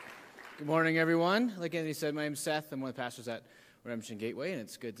Good morning, everyone. Like Anthony said, my name's Seth. I'm one of the pastors at Redemption Gateway, and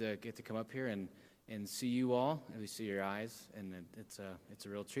it's good to get to come up here and see you all, at least see your eyes, and it's a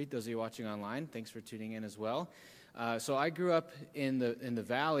real treat. Those of you watching online, thanks for tuning in as well. So I grew up in the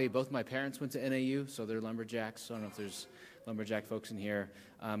Valley. Both my parents went to NAU, so they're lumberjacks. So I don't know if there's lumberjack folks in here.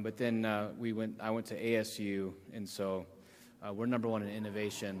 But then I went to ASU, and so we're number one in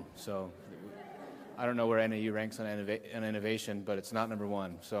innovation. So I don't know where NAU ranks on innovation, but it's not number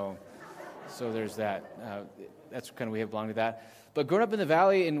one. So there's that. That's kind of we belong to that. But growing up in the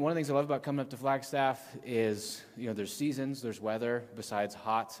Valley, and one of the things I love about coming up to Flagstaff is, there's seasons, there's weather besides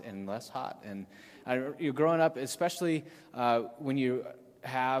hot and less hot. And growing up, especially when you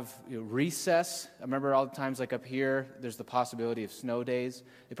have recess, I remember all the times like up here, there's the possibility of snow days.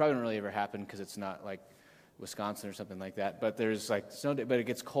 They probably don't really ever happen because it's not like Wisconsin or something like that, but there's like snow day, but it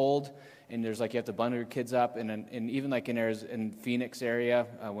gets cold, and there's like you have to bundle your kids up, and even like in Phoenix area,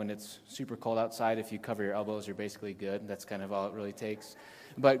 when it's super cold outside, if you cover your elbows, you're basically good. That's kind of all it really takes.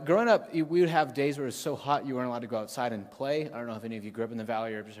 But growing up, we would have days where it was so hot you weren't allowed to go outside and play. I don't know if any of you grew up in the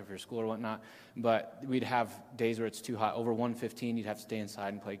Valley or just for your school or whatnot, but we'd have days where it's too hot. Over 115, you'd have to stay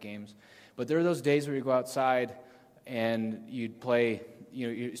inside and play games. But there are those days where you go outside and you'd play,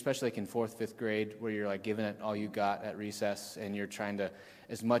 especially like in 4th, 5th grade, where you're like giving it all you got at recess, and you're trying to,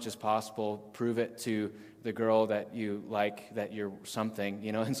 as much as possible, prove it to the girl that you like that you're something,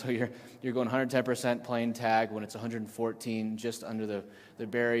 and so you're going 110% playing tag when it's 114 just under the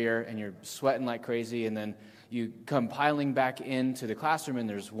barrier, and you're sweating like crazy, and then you come piling back into the classroom, and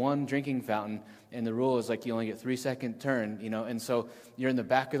there's one drinking fountain, and the rule is like you only get 3-second turn, and so you're in the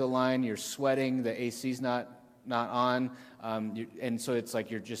back of the line, you're sweating, the AC's not on, and so it's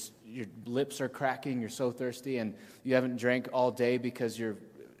like your lips are cracking, you're so thirsty, and you haven't drank all day because you're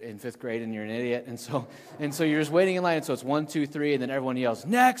in 5th grade and you're an idiot, and so you're just waiting in line, and so it's 1, 2, 3, and then everyone yells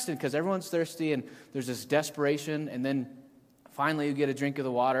next, and because everyone's thirsty, and there's this desperation, and then finally you get a drink of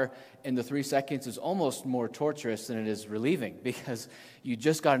the water, and the 3 seconds is almost more torturous than it is relieving, because you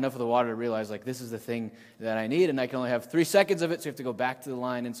just got enough of the water to realize, like, this is the thing that I need, and I can only have 3 seconds of it, so you have to go back to the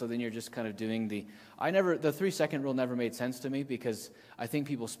line, and so then you're just kind of doing the 3-second rule never made sense to me, because I think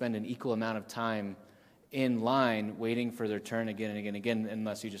people spend an equal amount of time in line waiting for their turn again and again and again,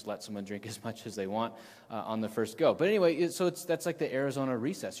 unless you just let someone drink as much as they want on the first go. But anyway, so that's like the Arizona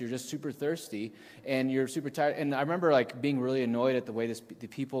recess. You're just super thirsty, and you're super tired. And I remember like being really annoyed at the way the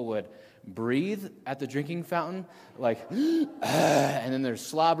people would breathe at the drinking fountain, like, and then they're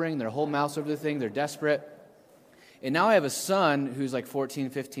slobbering, their whole mouth's over the thing, they're desperate. And now I have a son who's like 14,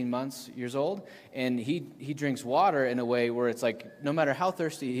 15 years old, and he drinks water in a way where it's like no matter how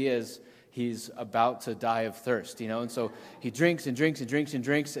thirsty he is, he's about to die of thirst, and so he drinks and drinks and drinks and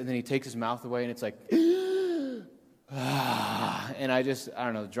drinks, and then he takes his mouth away, and it's like, and I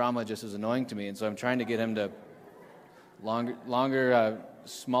don't know, drama just is annoying to me, and so I'm trying to get him to longer,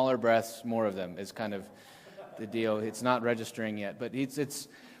 smaller breaths, more of them is kind of the deal. It's not registering yet, but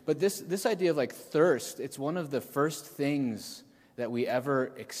but this idea of like thirst, it's one of the first things that we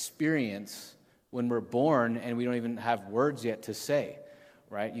ever experience when we're born, and we don't even have words yet to say.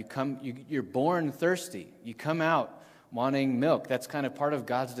 Right? You're born thirsty. You come out wanting milk. That's kind of part of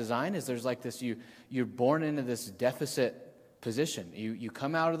God's design, is there's like this, you're born into this deficit position. You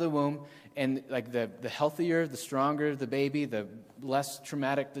come out of the womb, and like the healthier, the stronger the baby, the less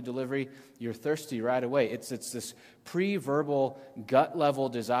traumatic the delivery, you're thirsty right away. It's this pre-verbal, gut-level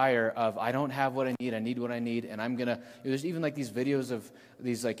desire of, I don't have what I need what I need, and I'm going to, there's even like these videos of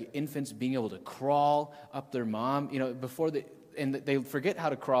these like infants being able to crawl up their mom, and they forget how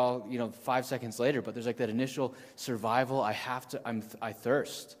to crawl, 5 seconds later, but there's like that initial survival, I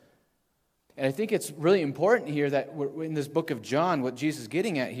thirst. And I think it's really important here that in this book of John, what Jesus is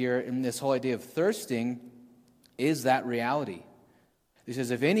getting at here in this whole idea of thirsting is that reality. He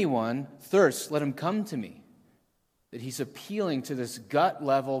says, if anyone thirsts, let him come to me. That he's appealing to this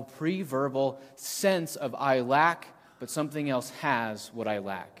gut-level, pre-verbal sense of I lack, but something else has what I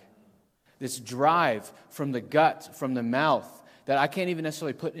lack. This drive from the gut, from the mouth, that I can't even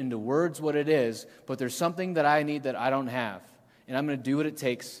necessarily put into words what it is, but there's something that I need that I don't have, and I'm going to do what it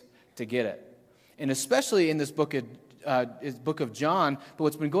takes to get it. And especially in this book of John, but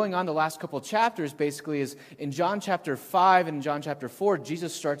what's been going on the last couple of chapters basically is in John chapter 5 and John chapter 4,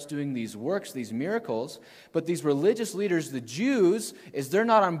 Jesus starts doing these works, these miracles, but these religious leaders, the Jews, they're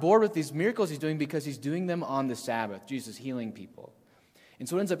not on board with these miracles he's doing because he's doing them on the Sabbath. Jesus healing people. And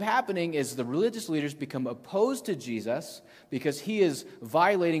so what ends up happening is the religious leaders become opposed to Jesus because he is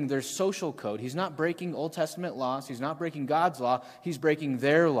violating their social code. He's not breaking Old Testament laws. He's not breaking God's law. He's breaking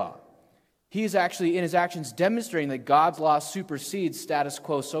their law. He is actually, in his actions, demonstrating that God's law supersedes status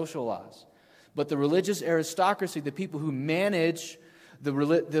quo social laws. But the religious aristocracy, the people who manage the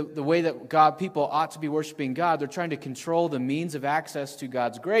way that people ought to be worshiping God, they're trying to control the means of access to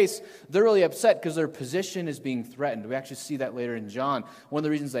God's grace. They're really upset because their position is being threatened. We actually see that later in John. One of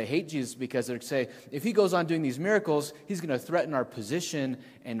the reasons they hate Jesus is because they say, if he goes on doing these miracles, he's going to threaten our position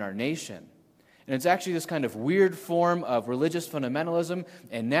and our nation. And it's actually this kind of weird form of religious fundamentalism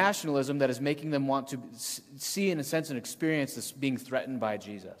and nationalism that is making them want to see, in a sense, and experience this being threatened by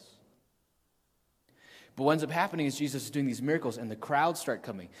Jesus. But what ends up happening is Jesus is doing these miracles, and the crowds start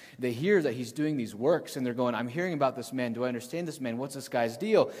coming. They hear that he's doing these works, and they're going, I'm hearing about this man. Do I understand this man? What's this guy's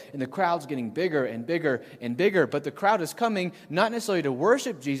deal? And the crowd's getting bigger and bigger and bigger. But the crowd is coming not necessarily to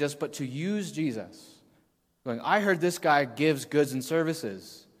worship Jesus, but to use Jesus. Going, I heard this guy gives goods and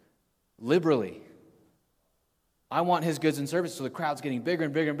services liberally. I want his goods and services. So the crowd's getting bigger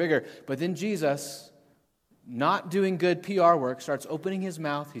and bigger and bigger. But then Jesus, not doing good PR work, starts opening his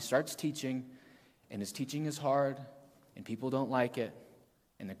mouth. He starts teaching. And his teaching is hard, and people don't like it,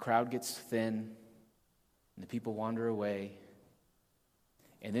 and the crowd gets thin, and the people wander away.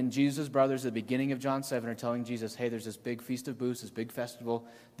 And then Jesus' brothers at the beginning of John 7 are telling Jesus, hey, there's this big Feast of Booths, this big festival.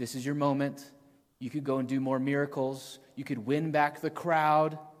 This is your moment. You could go and do more miracles. You could win back the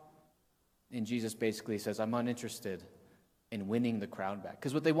crowd. And Jesus basically says, I'm uninterested in winning the crowd back.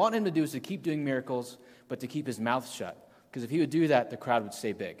 Because what they want him to do is to keep doing miracles, but to keep his mouth shut. Because if he would do that, the crowd would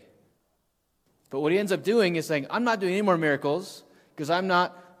stay big. But what he ends up doing is saying, I'm not doing any more miracles because I'm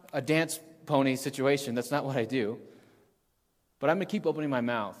not a dance pony situation. That's not what I do. But I'm going to keep opening my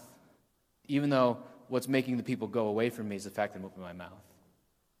mouth, even though what's making the people go away from me is the fact that I'm opening my mouth.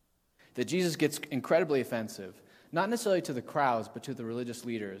 That Jesus gets incredibly offensive, not necessarily to the crowds, but to the religious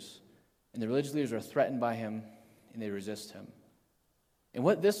leaders. And the religious leaders are threatened by him, and they resist him. And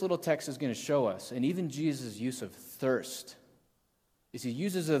what this little text is going to show us, and even Jesus' use of thirst, is he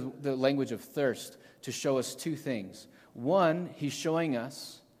uses the language of thirst to show us two things. One, he's showing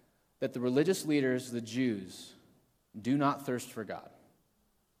us that the religious leaders, the Jews, do not thirst for God.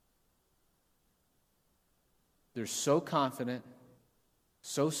 They're so confident,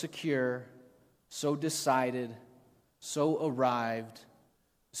 so secure, so decided, so arrived,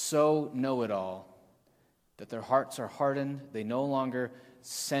 so know-it-all, that their hearts are hardened. They no longer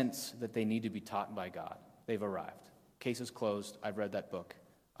sense that they need to be taught by God. They've arrived. Case is closed. I've read that book.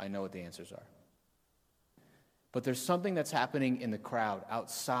 I know what the answers are. But there's something that's happening in the crowd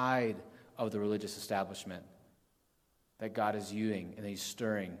outside of the religious establishment that God is using and he's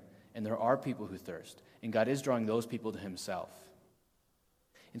stirring. And there are people who thirst. And God is drawing those people to himself.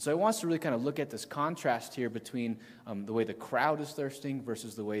 And so I want us to really kind of look at this contrast here between the way the crowd is thirsting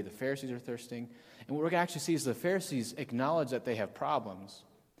versus the way the Pharisees are thirsting. And what we're going to actually see is the Pharisees acknowledge that they have problems,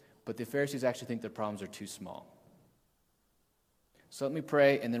 but the Pharisees actually think their problems are too small. So let me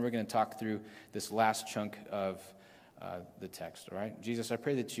pray, and then we're going to talk through this last chunk of the text, all right? Jesus, I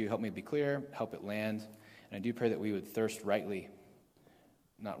pray that you help me be clear, help it land, and I do pray that we would thirst rightly,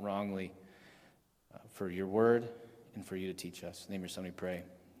 not wrongly, for your word and for you to teach us. In the name of your Son we pray.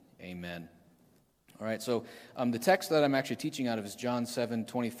 Amen. All right, so the text that I'm actually teaching out of is John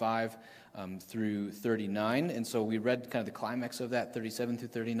 7:25 through 39. And so we read kind of the climax of that, 37 through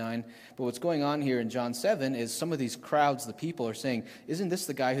 39. But what's going on here in John 7 is some of these crowds, the people, are saying, isn't this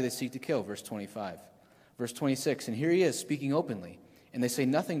the guy who they seek to kill? Verse 25. Verse 26, and here he is speaking openly, and they say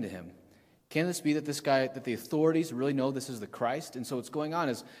nothing to him. Can this be that this guy, that the authorities really know this is the Christ? And so what's going on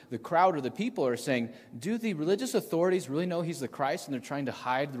is the crowd or the people are saying, do the religious authorities really know he's the Christ? And they're trying to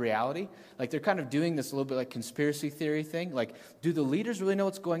hide the reality. Like they're kind of doing this a little bit like conspiracy theory thing. Like, do the leaders really know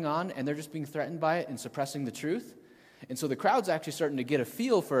what's going on? And they're just being threatened by it and suppressing the truth? And so the crowd's actually starting to get a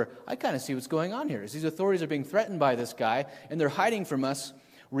feel for, I kind of see what's going on here. Is these authorities are being threatened by this guy, and they're hiding from us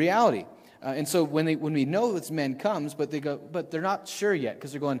reality. And so when we know this man comes, but they're not sure yet,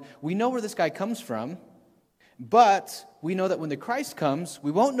 because they're going, we know where this guy comes from, but we know that when the Christ comes, we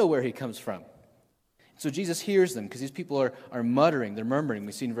won't know where he comes from. So Jesus hears them, because these people are muttering, they're murmuring.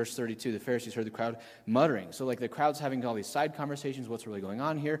 We see in verse 32, the Pharisees heard the crowd muttering. So like the crowd's having all these side conversations, what's really going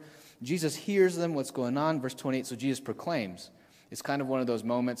on here? Jesus hears them, what's going on. Verse 28, so Jesus proclaims. It's kind of one of those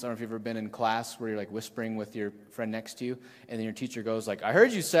moments, I don't know if you've ever been in class where you're like whispering with your friend next to you, and then your teacher goes like, I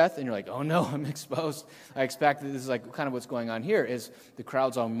heard you, Seth, and you're like, oh no, I'm exposed. I expect that this is like kind of what's going on here is the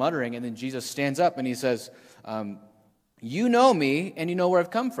crowd's all muttering, and then Jesus stands up and he says, you know me, and you know where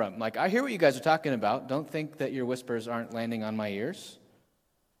I've come from. Like, I hear what you guys are talking about. Don't think that your whispers aren't landing on my ears.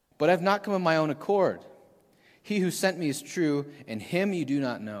 But I've not come of my own accord. He who sent me is true, and him you do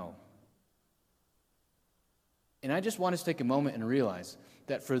not know. And I just want us to take a moment and realize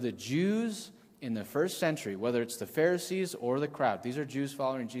that for the Jews in the first century, whether it's the Pharisees or the crowd, these are Jews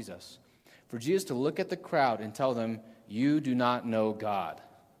following Jesus, for Jesus to look at the crowd and tell them, you do not know God,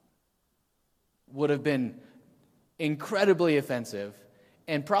 would have been incredibly offensive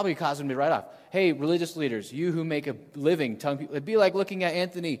and probably caused them to be right off. Hey, religious leaders, you who make a living telling people, it'd be like looking at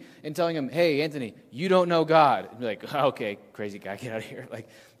Anthony and telling him, hey, Anthony, you don't know God. And be like, okay, crazy guy, get out of here. Like,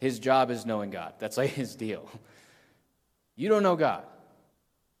 his job is knowing God. That's like his deal. You don't know God.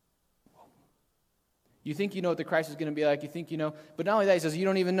 You think you know what the Christ is going to be like. You think you know. But not only that, he says, you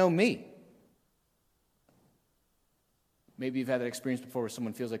don't even know me. Maybe you've had that experience before where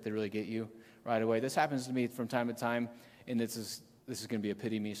someone feels like they really get you right away. This happens to me from time to time, and this is going to be a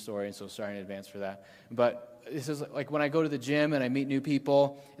pity me story, and so sorry in advance for that. But this is like when I go to the gym and I meet new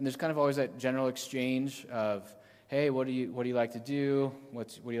people, and there's kind of always that general exchange of, hey, what do you like to do?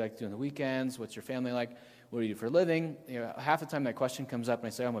 What do you like to do on the weekends? What's your family like? What do you do for a living? You know, half the time that question comes up, and I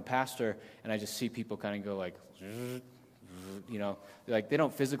say, I'm a pastor, and I just see people kind of go like, you know, like they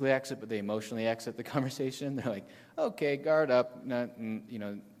don't physically exit, but they emotionally exit the conversation. They're like, okay, guard up. You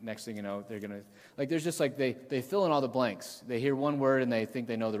know, next thing you know, they're going to, like, there's just like, they fill in all the blanks. They hear one word and they think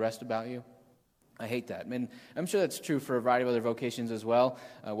they know the rest about you. I hate that. I mean, I'm sure that's true for a variety of other vocations as well,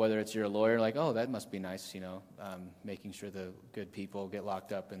 whether it's you're a lawyer, like, oh, that must be nice, you know, making sure the good people get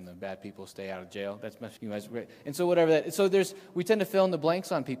locked up and the bad people stay out of jail. That must be nice. And so whatever that, so we tend to fill in the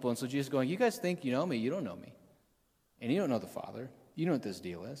blanks on people. And so Jesus is going, you guys think you know me, you don't know me. And you don't know the Father. You know what this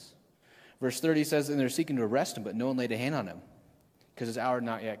deal is. Verse 30 says, and they're seeking to arrest him, but no one laid a hand on him because his hour had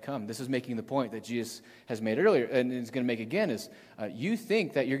not yet come. This is making the point that Jesus has made earlier, and is going to make again, is you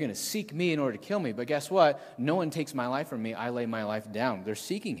think that you're going to seek me in order to kill me, but guess what? No one takes my life from me. I lay my life down. They're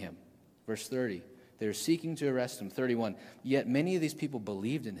seeking him. Verse 30. They're seeking to arrest him. 31. Yet many of these people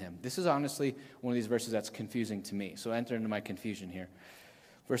believed in him. This is honestly one of these verses that's confusing to me. So enter into my confusion here.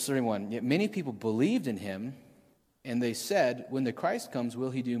 Verse 31. Yet many people believed in him, and they said, when the Christ comes,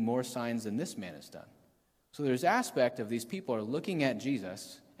 will he do more signs than this man has done? So there's aspect of these people are looking at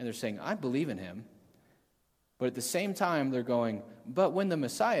Jesus, and they're saying, I believe in him. But at the same time, they're going, but when the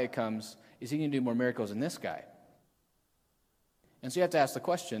Messiah comes, is he going to do more miracles than this guy? And so you have to ask the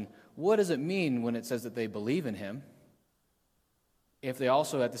question, what does it mean when it says that they believe in him, if they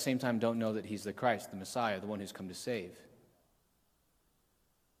also at the same time don't know that he's the Christ, the Messiah, the one who's come to save?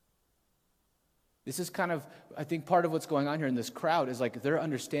 This is kind of, I think, part of what's going on here in this crowd is like their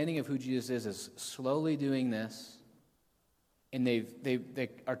understanding of who Jesus is slowly doing this, and they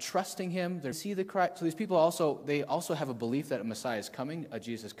are trusting him. They see the Christ. So these people also have a belief that a Messiah is coming, a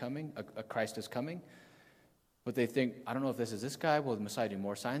Jesus is coming, a Christ is coming, but they think, I don't know if this is this guy. Will the Messiah do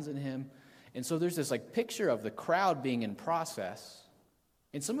more signs than him? And so there's this like picture of the crowd being in process,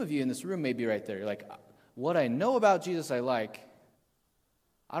 and some of you in this room may be right there. You're like, what I know about Jesus, I like.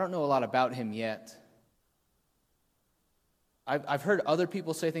 I don't know a lot about him yet. I've heard other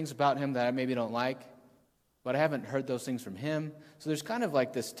people say things about him that I maybe don't like, but I haven't heard those things from him. So there's kind of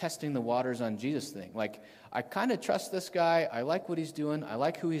like this testing the waters on Jesus thing. Like, I kind of trust this guy. I like what he's doing. I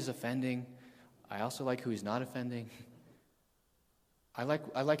like who he's offending. I also like who he's not offending. I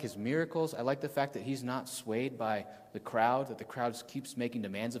like his miracles. I like the fact that he's not swayed by the crowd, that the crowd keeps making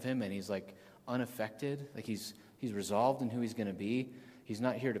demands of him, and he's like unaffected. Like he's resolved in who he's going to be. He's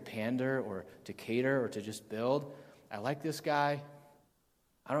not here to pander or to cater or to just build. I like this guy.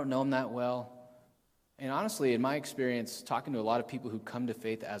 I don't know him that well. And honestly, in my experience, talking to a lot of people who come to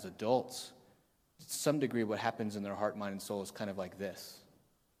faith as adults, to some degree what happens in their heart, mind, and soul is kind of like this.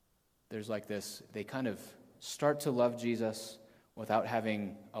 There's like this, they kind of start to love Jesus without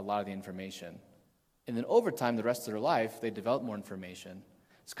having a lot of the information. And then over time, the rest of their life, they develop more information.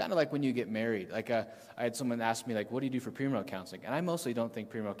 It's kind of like when you get married. Like I had someone ask me, like, what do you do for premarital counseling? And I mostly don't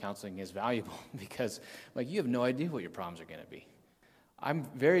think premarital counseling is valuable because, like, you have no idea what your problems are going to be. I'm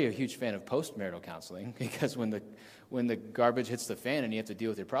a huge fan of postmarital counseling because when the garbage hits the fan and you have to deal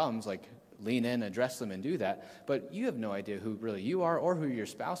with your problems, like, lean in, address them, and do that. But you have no idea who really you are or who your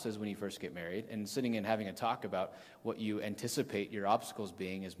spouse is when you first get married. And sitting and having a talk about what you anticipate your obstacles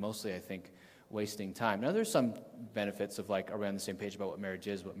being is mostly, I think, wasting time. Now, there's some benefits of like, are we on the same page about what marriage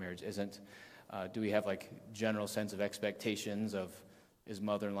is, what marriage isn't? Do we have like general sense of expectations of, is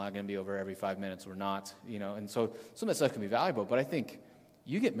mother-in-law going to be over every 5 minutes or not? You know, and so some of that stuff can be valuable, but I think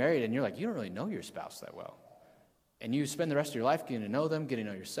you get married and you're like, you don't really know your spouse that well. And you spend the rest of your life getting to know them, getting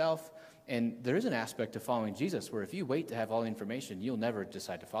to know yourself. And there is an aspect to following Jesus where if you wait to have all the information, you'll never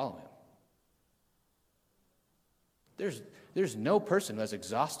decide to follow him. There's no person who has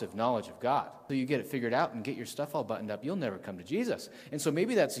exhaustive knowledge of God. So you get it figured out and get your stuff all buttoned up, you'll never come to Jesus. And so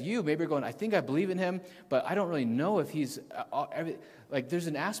maybe that's you. Maybe you're going, I think I believe in him, but I don't really know if he's... like there's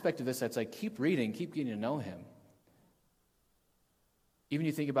an aspect of this that's like, keep reading, keep getting to know him. Even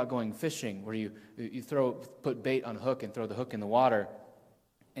you think about going fishing, where you put bait on a hook and throw the hook in the water,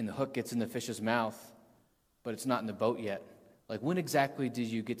 and the hook gets in the fish's mouth, but it's not in the boat yet. Like, when exactly did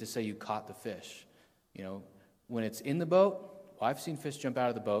you get to say you caught the fish? You know, when it's in the boat, well, I've seen fish jump out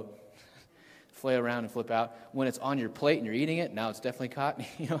of the boat, flail around and flip out. When it's on your plate and you're eating it, now it's definitely caught.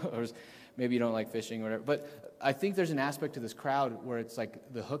 You know, or maybe you don't like fishing or whatever. But I think there's an aspect to this crowd where it's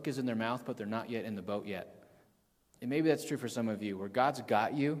like the hook is in their mouth, but they're not yet in the boat yet. And maybe that's true for some of you, where God's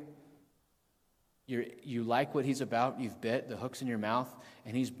got you. You like what he's about. You've bit, the hook's in your mouth,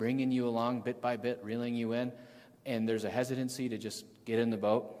 and he's bringing you along bit by bit, reeling you in. And there's a hesitancy to just get in the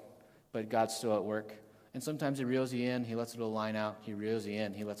boat, but God's still at work. And sometimes he reels you in, he lets a little line out. He reels you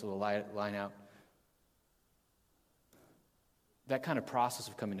in, he lets a little line out. That kind of process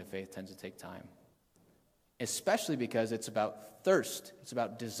of coming to faith tends to take time. Especially because it's about thirst. It's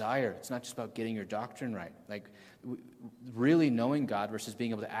about desire. It's not just about getting your doctrine right. Like, really knowing God versus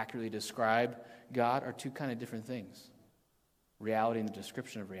being able to accurately describe God are two kind of different things. Reality and the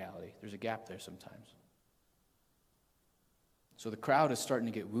description of reality. There's a gap there sometimes. So the crowd is starting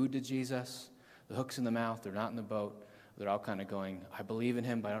to get wooed to Jesus. The hook's in the mouth. They're not in the boat. They're all kind of going, I believe in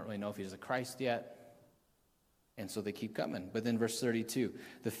him, but I don't really know if he's the Christ yet. And so they keep coming. But then verse 32,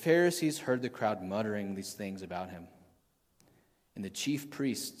 the Pharisees heard the crowd muttering these things about him. And the chief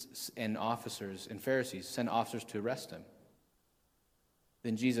priests and officers and Pharisees sent officers to arrest him.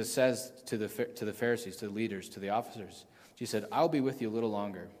 Then Jesus says to the Pharisees, to the leaders, to the officers, he said, I'll be with you a little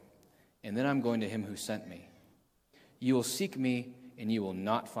longer, and then I'm going to him who sent me. You will seek me, and you will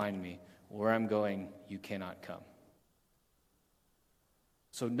not find me. Where I'm going, you cannot come.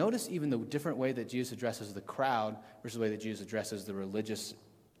 So notice even the different way that Jesus addresses the crowd versus the way that Jesus addresses the religious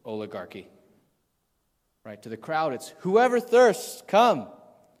oligarchy. Right? To the crowd, it's whoever thirsts, come.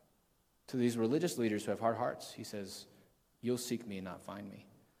 To these religious leaders who have hard hearts, he says, you'll seek me and not find me.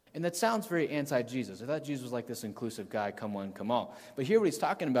 And that sounds very anti-Jesus. I thought Jesus was like this inclusive guy, come one, come all. But here what he's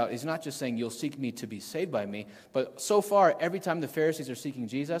talking about is not just saying you'll seek me to be saved by me, but so far, every time the Pharisees are seeking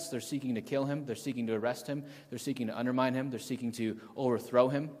Jesus, they're seeking to kill him, they're seeking to arrest him, they're seeking to undermine him, they're seeking to overthrow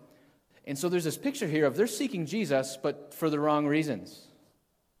him. And so there's this picture here of they're seeking Jesus, but for the wrong reasons.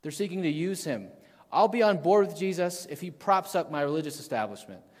 They're seeking to use him. I'll be on board with Jesus if he props up my religious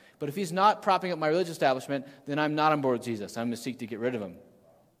establishment. But if he's not propping up my religious establishment, then I'm not on board with Jesus. I'm going to seek to get rid of him.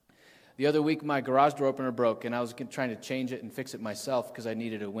 The other week, my garage door opener broke, and I was trying to change it and fix it myself because I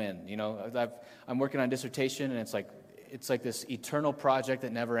needed a win. You know, I'm working on a dissertation, and it's like this eternal project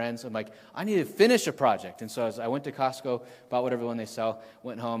that never ends. I'm like, I need to finish a project. And so I went to Costco, bought whatever one they sell,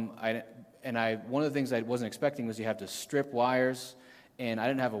 went home. One of the things I wasn't expecting was you have to strip wires, and I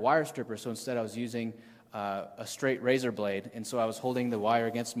didn't have a wire stripper, so instead I was using a straight razor blade. And so I was holding the wire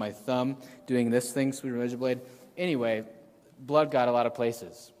against my thumb, doing this thing, sweet razor blade. Anyway, blood got a lot of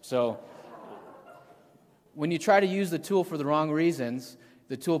places. So when you try to use the tool for the wrong reasons,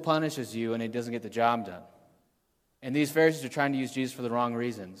 the tool punishes you and it doesn't get the job done. And these Pharisees are trying to use Jesus for the wrong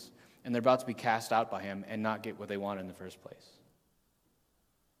reasons, and they're about to be cast out by him and not get what they wanted in the first place.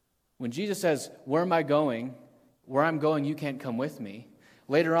 When Jesus says, where am I going? Where I'm going, you can't come with me.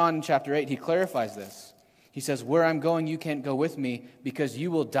 Later on in chapter 8, he clarifies this. He says, where I'm going, you can't go with me because you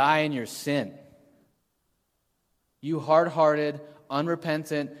will die in your sin. You hard-hearted,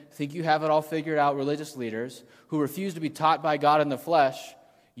 unrepentant, think you have it all figured out religious leaders who refuse to be taught by God in the flesh,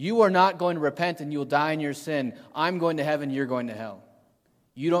 you are not going to repent and you will die in your sin. I'm going to heaven, you're going to hell.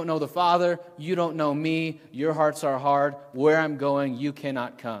 You don't know the Father, you don't know me, your hearts are hard. Where I'm going, you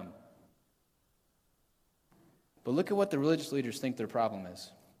cannot come. But look at what the religious leaders think their problem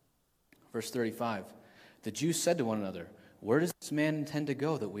is. Verse 35, the Jews said to one another, where does this man intend to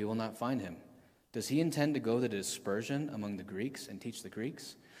go that we will not find him? Does he intend to go to dispersion among the Greeks and teach the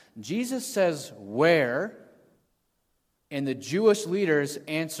Greeks? Jesus says, where? And the Jewish leaders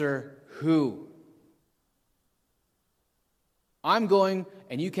answer, who? I'm going,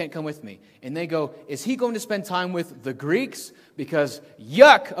 and you can't come with me. And they go, is he going to spend time with the Greeks? Because,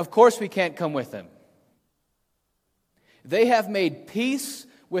 yuck, of course we can't come with him. They have made peace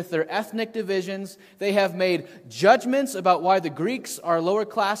with their ethnic divisions. They have made judgments about why the Greeks are lower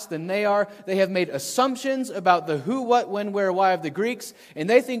class than they are. They have made assumptions about the who, what, when, where, why of the Greeks. And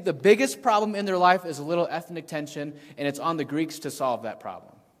they think the biggest problem in their life is a little ethnic tension, and it's on the Greeks to solve that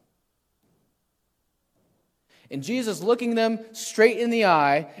problem. And Jesus looking them straight in the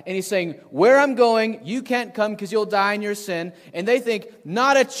eye, and he's saying, where I'm going, you can't come because you'll die in your sin. And they think,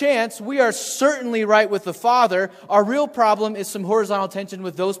 not a chance. We are certainly right with the Father. Our real problem is some horizontal tension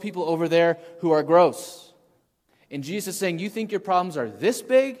with those people over there who are gross. And Jesus is saying, you think your problems are this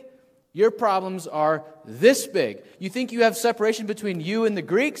big? Your problems are this big. You think you have separation between you and the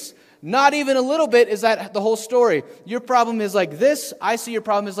Greeks? Not even a little bit is that the whole story. Your problem is like this. I see your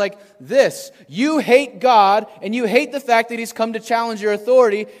problem is like this. You hate God, and you hate the fact that He's come to challenge your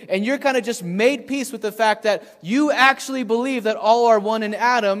authority, and you're kind of just made peace with the fact that you actually believe that all are one in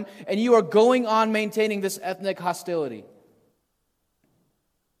Adam, and you are going on maintaining this ethnic hostility.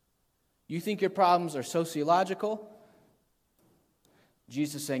 You think your problems are sociological?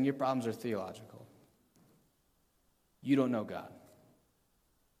 Jesus is saying your problems are theological. You don't know God.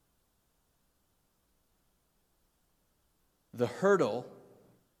 The hurdle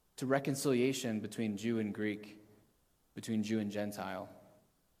to reconciliation between Jew and Greek, between Jew and Gentile,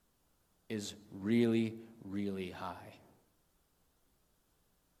 is really, really high.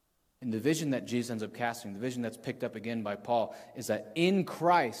 And the vision that Jesus ends up casting, the vision that's picked up again by Paul, is that in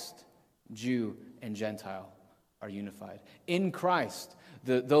Christ, Jew and Gentile are unified. In Christ,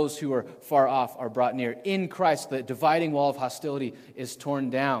 those who are far off are brought near. In Christ, the dividing wall of hostility is torn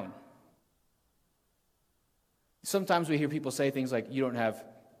down. Sometimes we hear people say things like, you don't have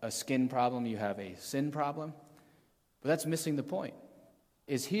a skin problem, you have a sin problem. But that's missing the point.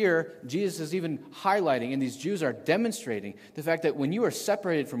 Is here, Jesus is even highlighting, and these Jews are demonstrating, the fact that when you are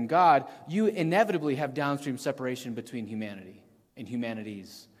separated from God, you inevitably have downstream separation between humanity and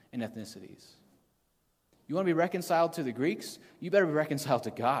humanities and ethnicities. You want to be reconciled to the Greeks? You better be reconciled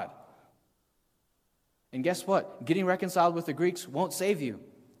to God. And guess what? Getting reconciled with the Greeks won't save you.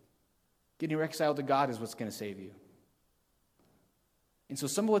 Getting reconciled to God is what's going to save you. And so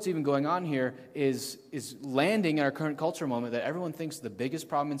some of what's even going on here is landing in our current culture moment that everyone thinks the biggest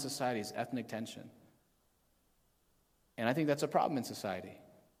problem in society is ethnic tension. And I think that's a problem in society.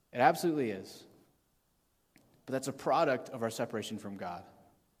 It absolutely is. But that's a product of our separation from God.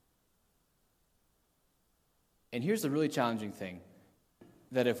 And here's the really challenging thing,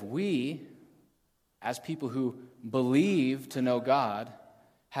 that if we, as people who believe to know God,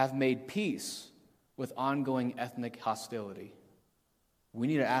 have made peace with ongoing ethnic hostility, we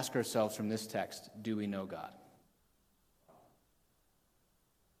need to ask ourselves from this text, do we know God?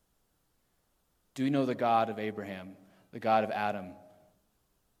 Do we know the God of Abraham, the God of Adam,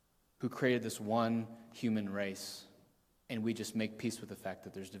 who created this one human race, and we just make peace with the fact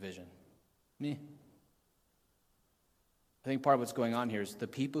that there's division? Meh. I think part of what's going on here is the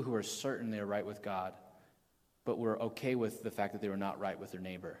people who are certain they're right with God, but were okay with the fact that they were not right with their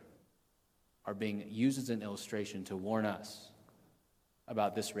neighbor, are being used as an illustration to warn us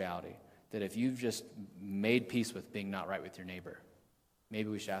about this reality, that if you've just made peace with being not right with your neighbor, maybe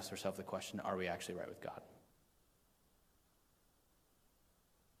we should ask ourselves the question, are we actually right with God?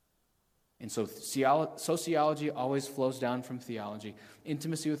 And so sociology always flows down from theology.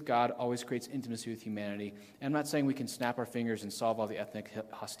 Intimacy with God always creates intimacy with humanity. And I'm not saying we can snap our fingers and solve all the ethnic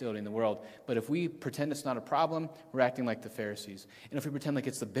hostility in the world, but if we pretend it's not a problem, we're acting like the Pharisees. And if we pretend like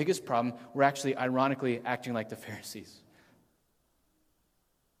it's the biggest problem, we're actually ironically acting like the Pharisees.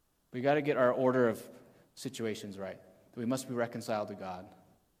 We got to get our order of situations right. We must be reconciled to God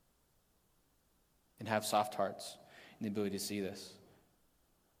and have soft hearts and the ability to see this.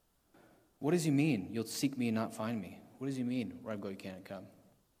 What does he mean? You'll seek me and not find me. What does he mean? Where I go, you can't come.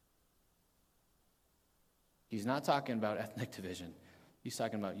 He's not talking about ethnic division. He's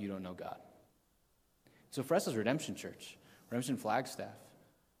talking about you don't know God. So for us as Redemption Church, Redemption Flagstaff,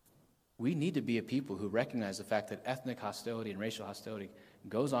 we need to be a people who recognize the fact that ethnic hostility and racial hostility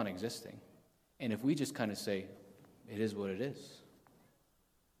goes on existing. And if we just kind of say, it is what it is,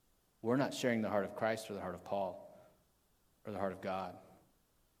 we're not sharing the heart of Christ or the heart of Paul or the heart of God.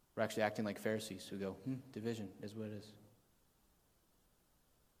 We're actually acting like Pharisees who go, division is what it is.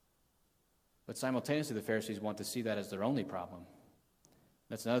 But simultaneously, the Pharisees want to see that as their only problem.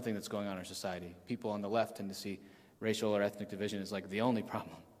 That's another thing that's going on in our society. People on the left tend to see racial or ethnic division as like the only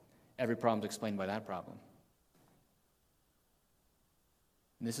problem. Every problem is explained by that problem.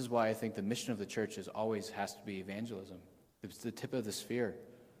 And this is why I think the mission of the church always has to be evangelism. It's the tip of the spear,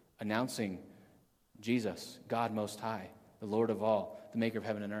 announcing Jesus, God Most High, the Lord of all, the maker of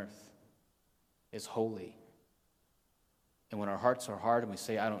heaven and earth, is holy. And when our hearts are hard and we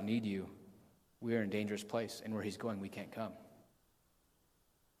say, I don't need you, we are in a dangerous place. And where he's going, we can't come.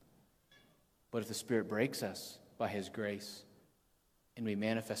 But if the Spirit breaks us by his grace and we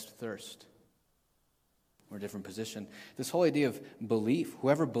manifest thirst or a different position. This whole idea of belief,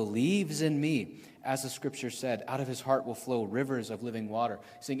 whoever believes in me, as the scripture said, out of his heart will flow rivers of living water.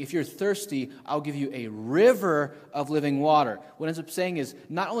 He's saying, if you're thirsty, I'll give you a river of living water. What it ends up saying is,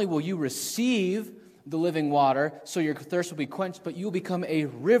 not only will you receive the living water, so your thirst will be quenched, but you will become a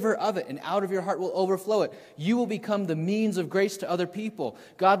river of it, and out of your heart will overflow it. You will become the means of grace to other people.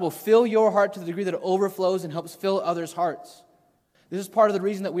 God will fill your heart to the degree that it overflows and helps fill others' hearts. This is part of the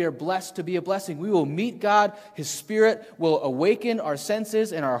reason that we are blessed to be a blessing. We will meet God. His Spirit will awaken our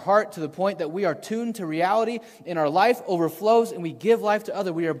senses and our heart to the point that we are tuned to reality and our life overflows and we give life to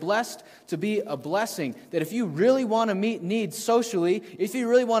others. We are blessed to be a blessing. That if you really want to meet needs socially, if you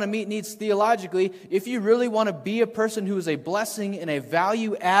really want to meet needs theologically, if you really want to be a person who is a blessing and a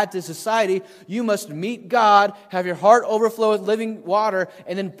value add to society, you must meet God, have your heart overflow with living water,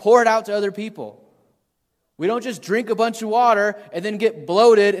 and then pour it out to other people. We don't just drink a bunch of water and then get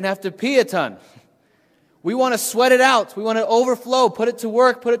bloated and have to pee a ton. We want to sweat it out. We want to overflow, put it to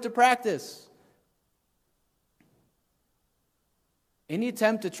work, put it to practice. Any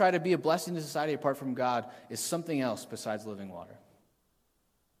attempt to try to be a blessing to society apart from God is something else besides living water.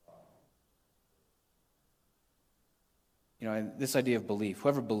 And this idea of belief,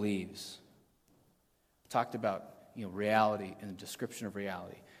 whoever believes, we talked about reality and the description of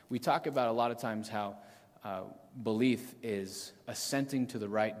reality. We talk about a lot of times how belief is assenting to the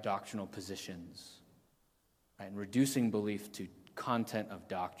right doctrinal positions, right, and reducing belief to content of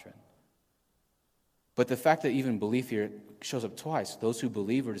doctrine. But the fact that even belief here shows up twice, those who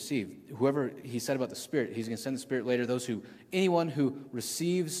believe or receive. Whoever he said about the Spirit, he's going to send the Spirit later. Anyone who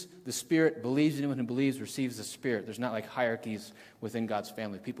receives the Spirit believes. Anyone who believes receives the Spirit. There's not like hierarchies within God's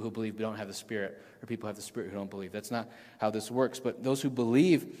family. People who believe but don't have the Spirit, or people who have the Spirit who don't believe. That's not how this works. But those who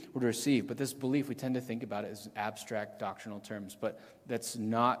believe would receive. But this belief, we tend to think about it as abstract doctrinal terms. But that's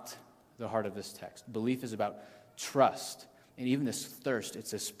not the heart of this text. Belief is about trust. And even this thirst,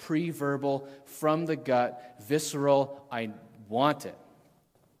 it's this pre-verbal, from the gut, visceral, I want it.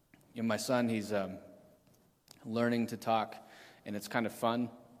 My son, he's learning to talk, and it's kind of fun.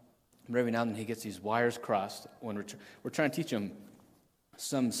 But every now and then he gets these wires crossed when we're trying to teach him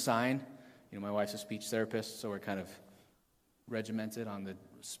some sign. My wife's a speech therapist, so we're kind of regimented on the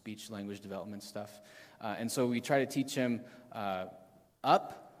speech language development stuff. And so we try to teach him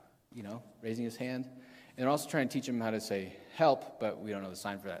up, raising his hand. And we're also trying to teach him how to say help, but we don't know the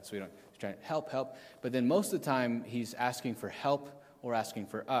sign for that. So we don't try to help. But then most of the time, he's asking for help or asking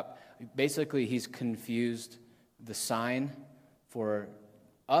for up. Basically, he's confused the sign for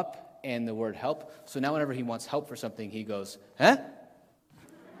up and the word help. So now whenever he wants help for something, he goes, huh?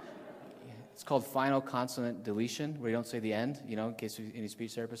 It's called final consonant deletion, where you don't say the end. In case there's any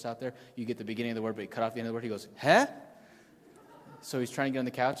speech therapists out there, you get the beginning of the word, but you cut off the end of the word. He goes, huh? So he's trying to get on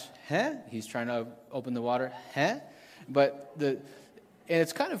the couch, huh? He's trying to open the water, huh? And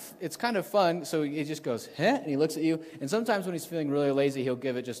it's kind of fun. So he just goes, huh? And he looks at you. And sometimes when he's feeling really lazy, he'll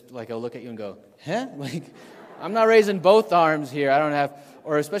give it just like a look at you and go, huh? Like, I'm not raising both arms here. I don't have,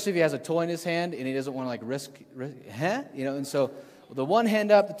 or especially if he has a toy in his hand and he doesn't want to risk, huh? And so the one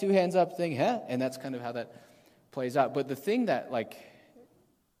hand up, the two hands up thing, huh? And that's kind of how that plays out. But the thing that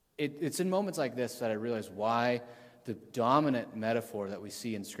it's in moments like this that I realize why the dominant metaphor that we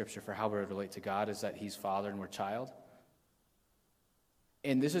see in Scripture for how we relate to God is that He's Father and we're child.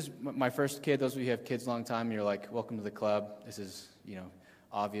 And this is my first kid. Those of you who have kids a long time, you're like, welcome to the club. This is,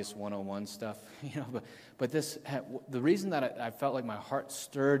 obvious 101 stuff. But the reason that I felt like my heart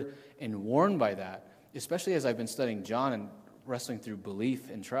stirred and warmed by that, especially as I've been studying John and wrestling through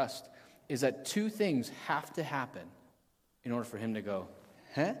belief and trust, is that two things have to happen in order for him to go,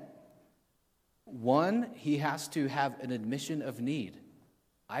 huh? One, he has to have an admission of need.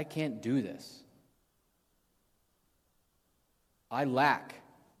 I can't do this. I lack.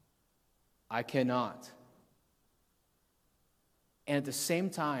 I cannot. And at the same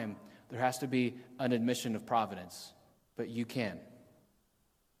time, there has to be an admission of providence. But you can.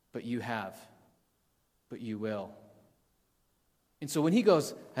 But you have. But you will. And so when he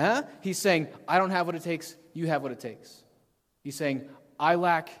goes, huh? He's saying, I don't have what it takes. You have what it takes. He's saying, I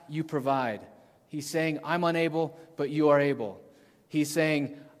lack. You provide. He's saying, I'm unable, but you are able. He's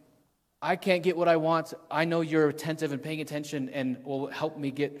saying, I can't get what I want. I know you're attentive and paying attention and will help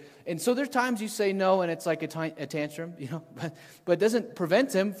me get. And so there's times you say no and it's like a tantrum, but it doesn't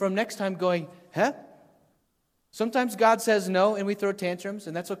prevent him from next time going, huh? Sometimes God says no and we throw tantrums,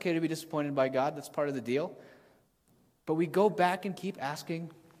 and that's okay to be disappointed by God. That's part of the deal. But we go back and keep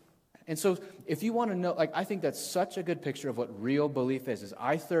asking. And so if you want to know, I think that's such a good picture of what real belief is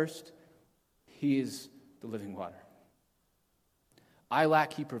I thirst. He is the living water. I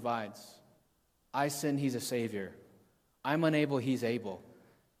lack, He provides. I sin, he's a Savior. I'm unable, he's able.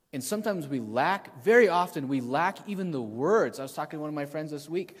 And sometimes we lack, very often we lack even the words. I was talking to one of my friends this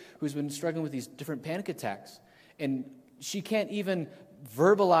week who's been struggling with these different panic attacks. And she can't even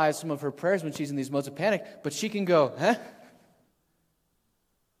verbalize some of her prayers when she's in these modes of panic, but she can go, huh?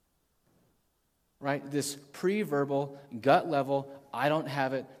 Right? This pre-verbal, gut level, I don't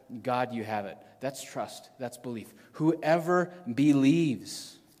have it, God, you have it. That's trust. That's belief. Whoever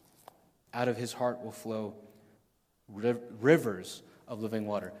believes, out of his heart will flow rivers of living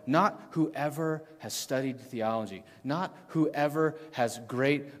water. Not whoever has studied theology. Not whoever has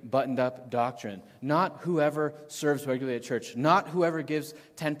great buttoned-up doctrine. Not whoever serves regularly at church. Not whoever gives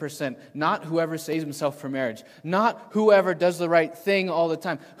 10%. Not whoever saves himself for marriage. Not whoever does the right thing all the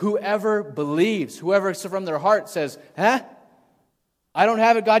time. Whoever believes. Whoever from their heart says, huh? I don't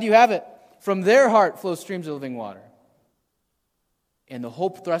have it, God, you have it. From their heart flows streams of living water. And the whole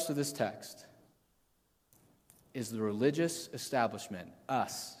thrust of this text is the religious establishment,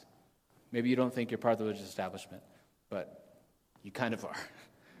 us. Maybe you don't think you're part of the religious establishment, but you kind of are.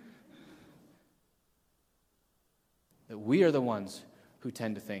 That we are the ones who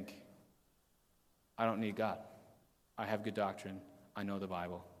tend to think, I don't need God. I have good doctrine. I know the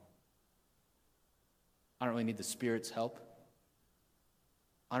Bible. I don't really need the Spirit's help.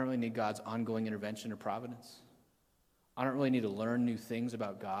 I don't really need God's ongoing intervention or providence. I don't really need to learn new things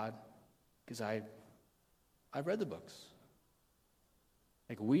about God because I've read the books.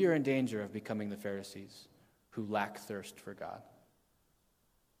 Like, we are in danger of becoming the Pharisees who lack thirst for God.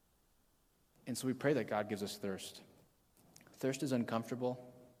 And so we pray that God gives us thirst. Thirst is uncomfortable.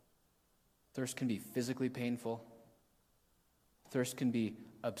 Thirst can be physically painful. Thirst can be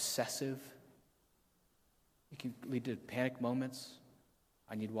obsessive. It can lead to panic moments.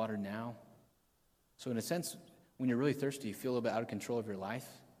 I need water now. So in a sense, when you're really thirsty, you feel a little bit out of control of your life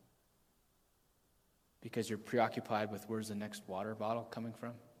because you're preoccupied with where's the next water bottle coming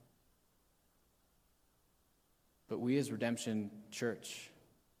from. But we as Redemption Church,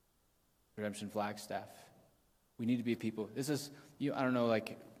 Redemption Flagstaff, we need to be people. This is, I don't know,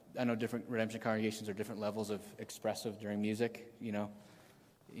 like, I know different Redemption congregations are different levels of expressive during music, you know,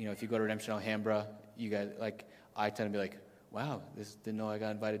 if you go to Redemption Alhambra, you guys, like, I tend to be like, wow, didn't know I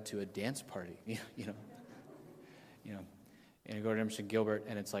got invited to a dance party, you know. And you go to Redemption Gilbert,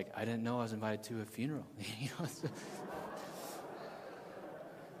 and it's like, I didn't know I was invited to a funeral.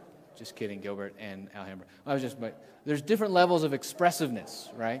 Just kidding, Gilbert and Alhambra. There's different levels of expressiveness,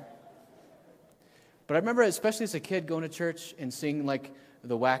 right? But I remember, especially as a kid, going to church and seeing like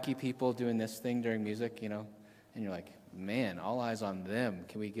the wacky people doing this thing during music, and you're like, man, all eyes on them.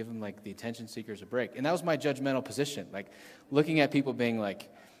 Can we give them like the attention seekers a break? And that was my judgmental position, like looking at people being like,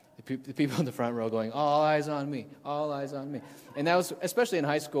 the people in the front row going, all eyes on me, all eyes on me. And that was, especially in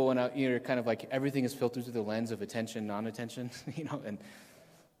high school, when you're kind of like everything is filtered through the lens of attention, non-attention,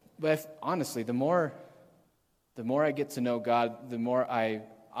 But honestly, the more I get to know God, the more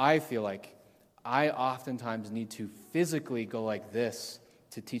I feel like I oftentimes need to physically go like this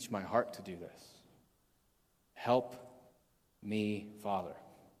to teach my heart to do this. Help me, Father.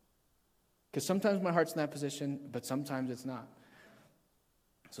 Because sometimes my heart's in that position, but sometimes it's not.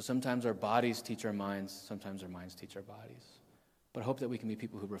 So sometimes our bodies teach our minds, sometimes our minds teach our bodies. But I hope that we can be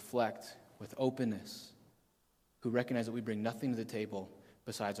people who reflect with openness, who recognize that we bring nothing to the table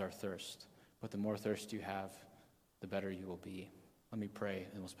besides our thirst. But the more thirst you have, the better you will be. Let me pray,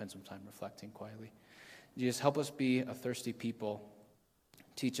 and we'll spend some time reflecting quietly. Jesus, help us be a thirsty people.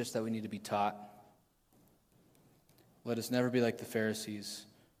 Teach us that we need to be taught. Let us never be like the Pharisees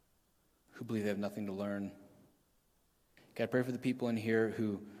who believe they have nothing to learn. God, I pray for the people in here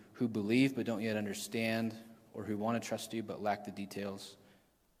who believe but don't yet understand, or who want to trust you but lack the details.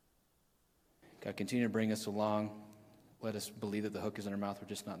 God, continue to bring us along. Let us believe that the hook is in our mouth, we're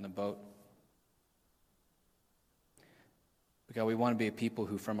just not in the boat. But God, we want to be a people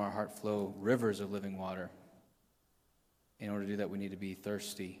who from our heart flow rivers of living water. In order to do that, we need to be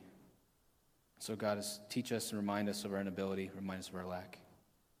thirsty. So God, teach us and remind us of our inability, remind us of our lack.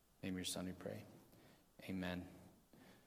 In the name of your Son we pray. Amen.